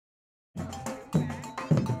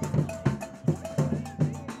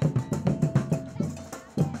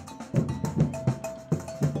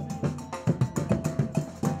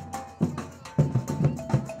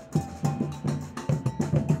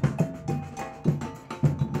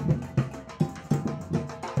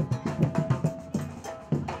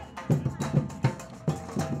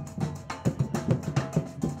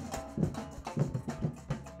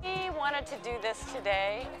do this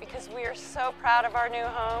today because we are so proud of our new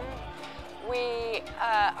home. We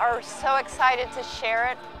are so excited to share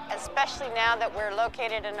it, especially now that we're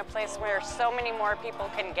located in a place where so many more people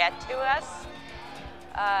can get to us.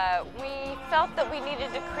 We felt that we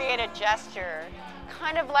needed to create a gesture,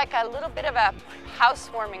 kind of like a little bit of a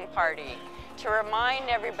housewarming party, to remind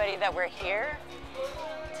everybody that we're here,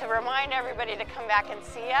 to remind everybody to come back and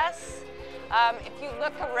see us. If you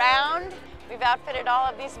look around, we've outfitted all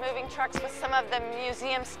of these moving trucks with some of the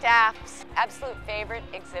museum staff's absolute favorite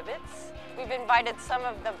exhibits. We've invited some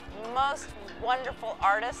of the most wonderful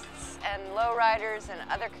artists and lowriders and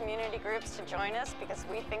other community groups to join us because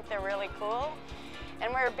we think they're really cool.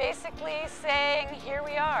 And we're basically saying, here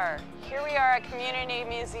we are. Here we are, a community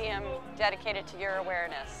museum dedicated to your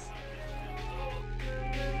awareness.